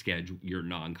out your schedule, your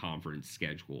non-conference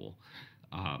schedule.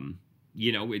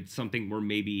 It's something where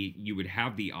maybe you would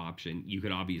have the option. You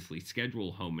could obviously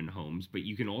schedule home and homes, but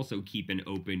you can also keep an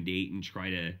open date and try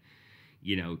to,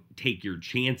 take your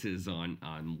chances on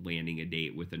landing a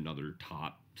date with another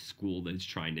top school that's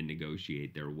trying to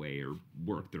negotiate their way or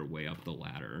work their way up the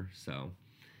ladder. So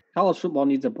college football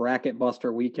needs a bracket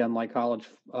buster weekend like college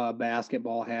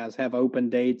basketball has. Have open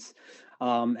dates,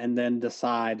 and then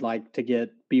decide like to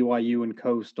get BYU and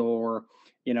Coastal, or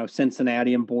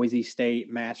Cincinnati and Boise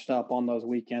State matched up on those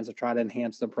weekends to try to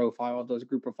enhance the profile of those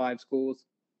Group of 5 schools.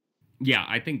 Yeah,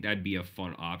 I think that'd be a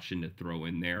fun option to throw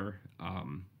in there.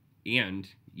 And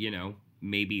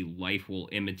maybe life will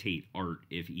imitate art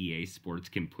if EA Sports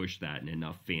can push that and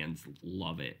enough fans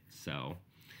love it. So,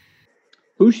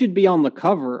 who should be on the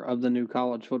cover of the new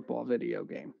college football video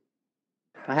game?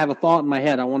 I have a thought in my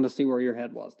head. I wanted to see where your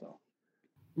head was, though.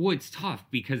 Well, it's tough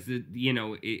because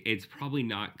it's probably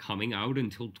not coming out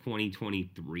until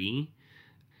 2023.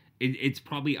 It's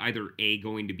probably either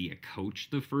going to be a coach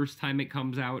the first time it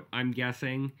comes out, I'm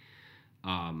guessing,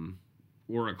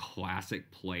 or a classic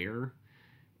player.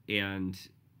 And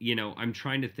I'm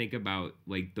trying to think about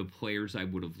like the players I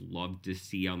would have loved to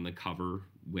see on the cover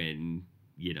when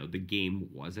the game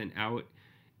wasn't out,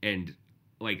 and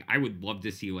like I would love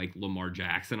to see like Lamar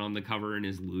Jackson on the cover in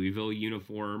his Louisville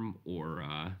uniform, or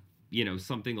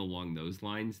something along those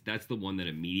lines. That's the one that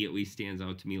immediately stands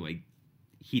out to me. Like,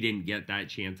 he didn't get that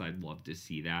chance. I'd love to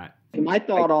see that. My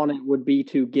thought on it would be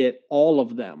to get all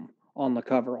of them on the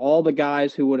cover, all the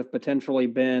guys who would have potentially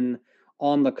been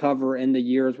on the cover in the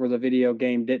years where the video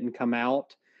game didn't come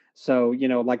out. So,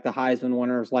 like the Heisman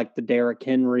winners, like the Derrick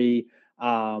Henry,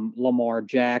 Lamar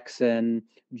Jackson,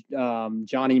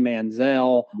 Johnny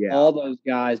Manziel, all those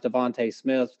guys, Devontae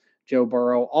Smith, Joe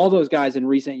Burrow, all those guys in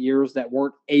recent years that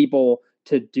weren't able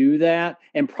to do that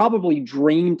and probably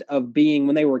dreamed of being,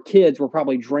 when they were kids, were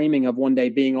probably dreaming of one day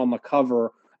being on the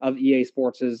cover of EA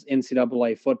Sports'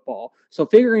 NCAA football. So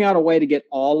figuring out a way to get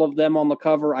all of them on the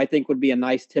cover, I think would be a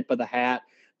nice tip of the hat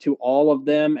to all of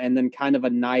them, and then kind of a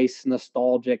nice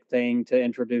nostalgic thing to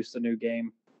introduce the new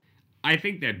game. I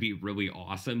think that'd be really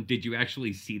awesome. Did you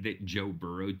actually see that Joe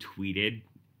Burrow tweeted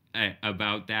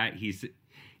about that?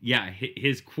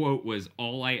 His quote was,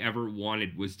 "All I ever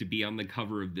wanted was to be on the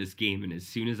cover of this game, and as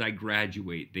soon as I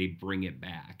graduate, they bring it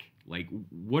back." Like,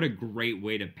 what a great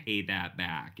way to pay that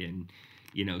back, and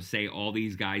say all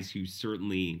these guys who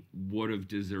certainly would have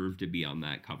deserved to be on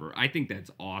that cover. I think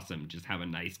that's awesome. Just have a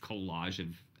nice collage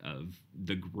of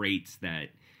the greats that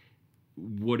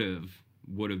would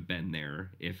have been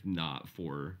there if not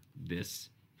for this,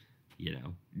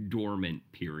 dormant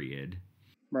period.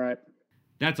 Right.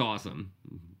 That's awesome.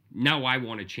 Now I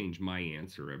want to change my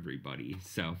answer, everybody.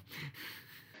 So,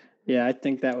 yeah, I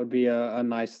think that would be a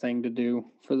nice thing to do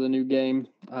for the new game.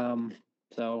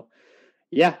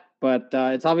 Yeah, but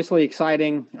it's obviously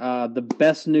exciting. The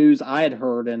best news I had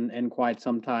heard in quite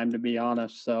some time, to be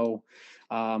honest. So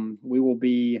we will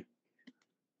be.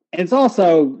 And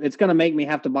it's going to make me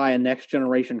have to buy a next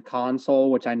generation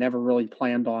console, which I never really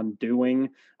planned on doing.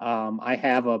 I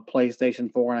have a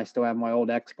PlayStation 4 and I still have my old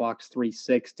Xbox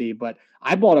 360, but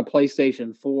I bought a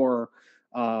PlayStation 4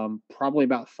 probably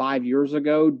about 5 years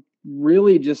ago,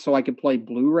 really just so I could play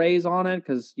Blu-rays on it.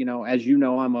 Cause as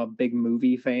I'm a big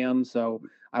movie fan. So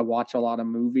I watch a lot of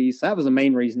movies. That was the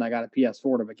main reason I got a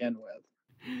PS4 to begin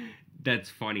with. That's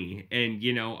funny. And,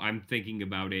 I'm thinking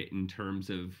about it in terms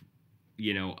of,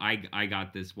 I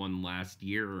got this one last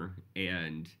year,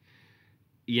 and,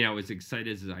 as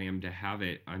excited as I am to have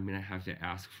it, I'm going to have to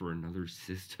ask for another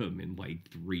system in like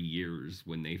 3 years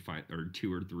when they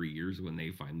 2 or 3 years when they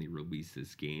finally release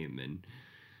this game. And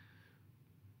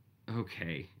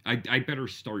okay, I better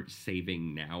start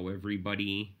saving now,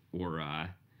 everybody, or,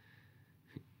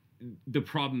 the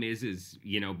problem is,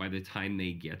 by the time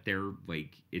they get there,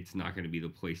 like, it's not going to be the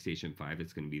PlayStation 5,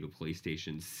 it's going to be the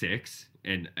PlayStation 6.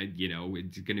 And,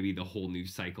 it's going to be the whole new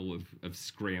cycle of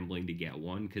scrambling to get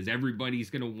one, because everybody's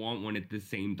going to want one at the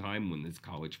same time when this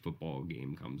college football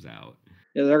game comes out.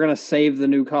 Yeah, they're going to save the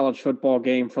new college football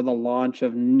game for the launch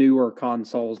of newer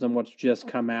consoles than what's just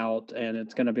come out. And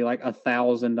it's going to be like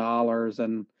 $1,000,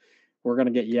 and we're going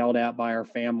to get yelled at by our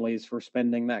families for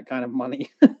spending that kind of money.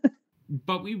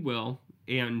 But we will.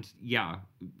 And yeah,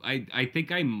 I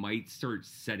think I might start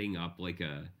setting up like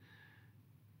a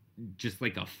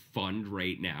fund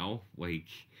right now. Like,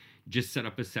 just set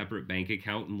up a separate bank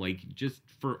account, and like, just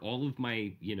for all of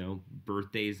my,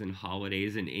 birthdays and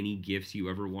holidays and any gifts you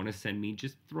ever want to send me,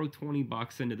 just throw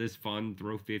 $20 into this fund,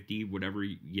 throw 50, whatever,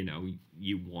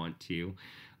 you want to,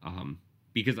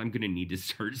 because I'm going to need to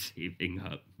start saving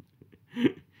up.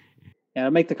 Yeah,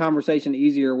 it'll make the conversation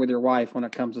easier with your wife when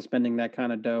it comes to spending that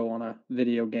kind of dough on a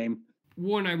video game.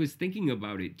 Well, and I was thinking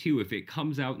about it too. If it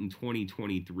comes out in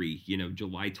 2023,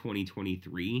 July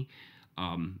 2023,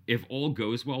 if all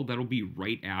goes well, that'll be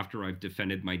right after I've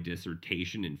defended my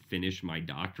dissertation and finished my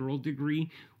doctoral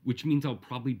degree, which means I'll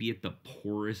probably be at the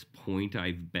poorest point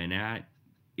I've been at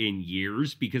in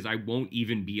years, because I won't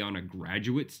even be on a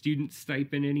graduate student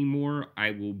stipend anymore.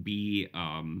 I will be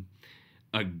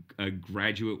a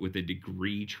graduate with a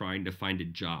degree trying to find a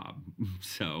job.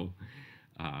 So,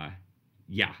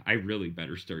 yeah, I really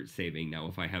better start saving now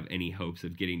if I have any hopes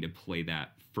of getting to play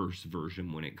that first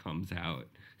version when it comes out.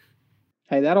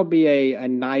 Hey, that'll be a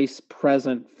nice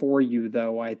present for you,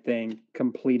 though, I think,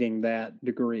 completing that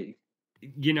degree.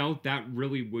 That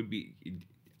really would be.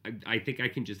 I think I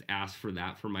can just ask for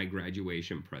that for my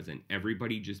graduation present.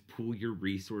 Everybody just pool your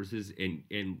resources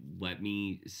and let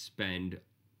me spend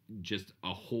just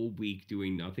a whole week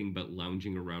doing nothing but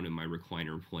lounging around in my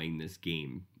recliner playing this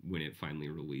game when it finally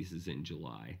releases in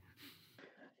July.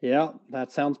 Yeah,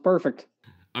 that sounds perfect.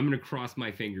 I'm going to cross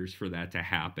my fingers for that to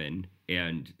happen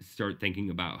and start thinking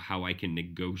about how I can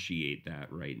negotiate that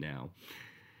right now.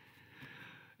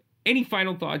 Any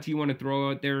final thoughts you want to throw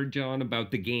out there, John,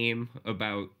 about the game,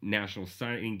 about National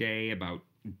Signing Day, about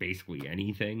basically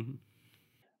anything?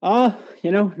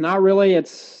 Not really.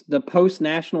 It's the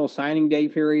post-National Signing Day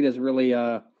period is really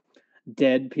a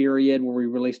dead period where we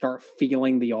really start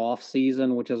feeling the off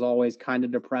season, which is always kind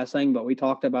of depressing. But we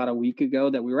talked about a week ago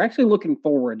that we were actually looking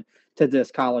forward to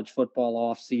this college football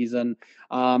off season.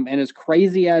 And as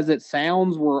crazy as it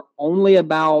sounds, we're only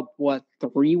about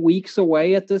 3 weeks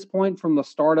away at this point from the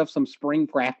start of some spring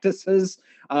practices.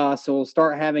 So we'll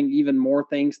start having even more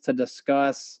things to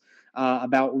discuss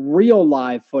about real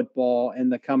live football in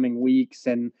the coming weeks,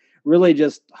 and really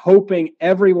just hoping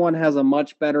everyone has a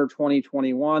much better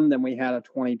 2021 than we had a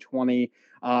 2020.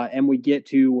 And we get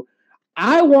to,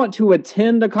 I want to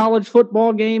attend a college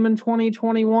football game in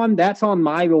 2021. That's on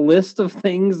my list of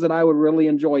things that I would really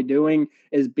enjoy doing,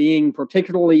 is being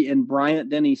particularly in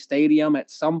Bryant-Denny Stadium at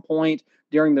some point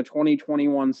during the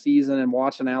 2021 season and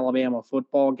watch an Alabama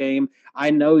football game. I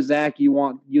know, Zach,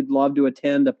 you'd love to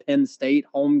attend a Penn State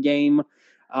home game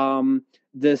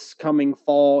this coming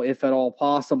fall, if at all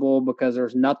possible, because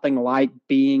there's nothing like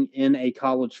being in a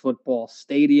college football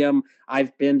stadium.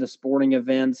 I've been to sporting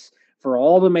events for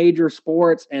all the major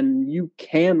sports, and you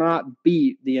cannot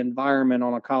beat the environment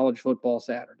on a college football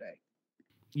Saturday.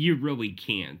 You really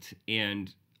can't.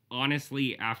 And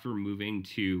honestly, after moving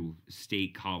to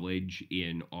State College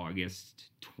in August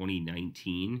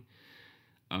 2019,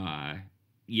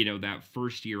 that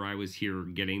first year I was here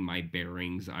getting my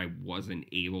bearings, I wasn't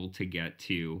able to get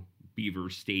to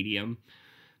Beaver Stadium.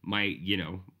 My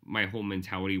whole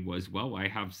mentality was, well, I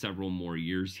have several more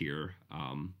years here.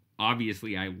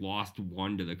 Obviously, I lost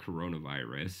one to the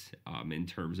coronavirus in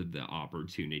terms of the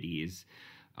opportunities.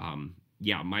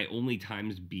 My only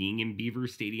times being in Beaver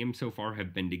Stadium so far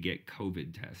have been to get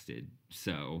COVID tested.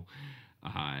 So,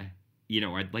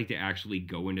 I'd like to actually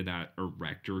go into that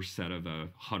erector set of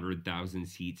 100,000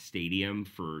 seat stadium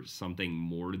for something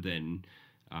more than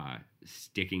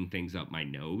sticking things up my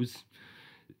nose.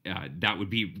 That would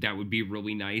be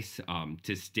really nice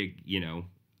to stick,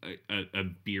 a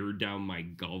beer down my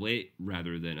gullet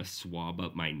rather than a swab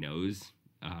up my nose.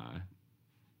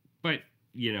 But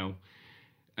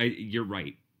you're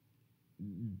right.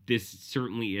 This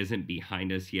certainly isn't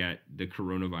behind us yet. The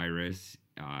coronavirus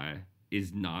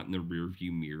is not in the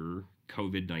rearview mirror.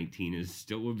 COVID-19 is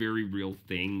still a very real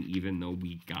thing, even though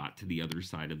we got to the other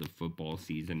side of the football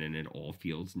season and it all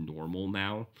feels normal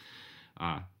now.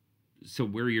 So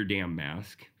wear your damn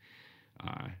mask.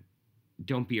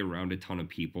 Don't be around a ton of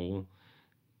people.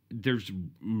 There's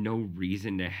no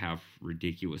reason to have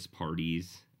ridiculous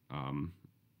parties.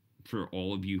 For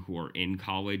all of you who are in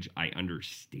college, I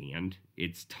understand.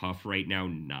 It's tough right now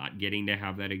not getting to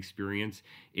have that experience.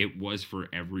 It was for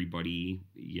everybody,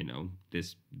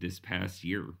 this past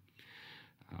year.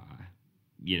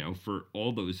 For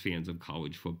all those fans of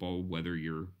college football, whether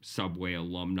you're Subway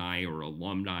alumni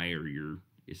or you're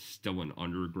still an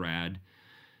undergrad,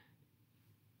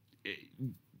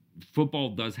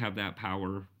 football does have that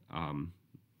power,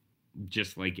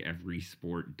 just like every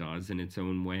sport does in its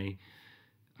own way.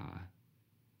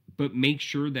 But make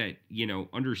sure that,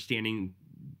 understanding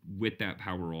with that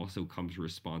power also comes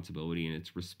responsibility, and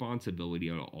it's responsibility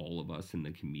on all of us in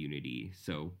the community.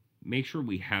 So make sure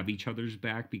we have each other's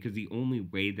back, because the only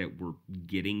way that we're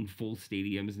getting full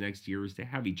stadiums next year is to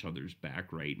have each other's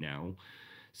back right now.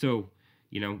 So,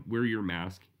 wear your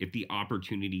mask. If the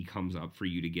opportunity comes up for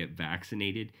you to get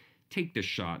vaccinated, take the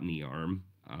shot in the arm.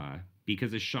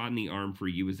 Because a shot in the arm for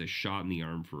you is a shot in the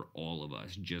arm for all of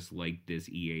us, just like this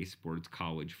EA Sports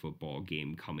college football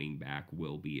game coming back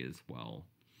will be as well.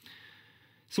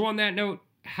 So on that note,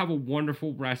 have a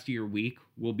wonderful rest of your week.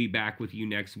 We'll be back with you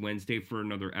next Wednesday for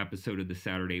another episode of the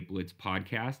Saturday Blitz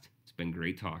podcast. It's been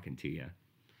great talking to you.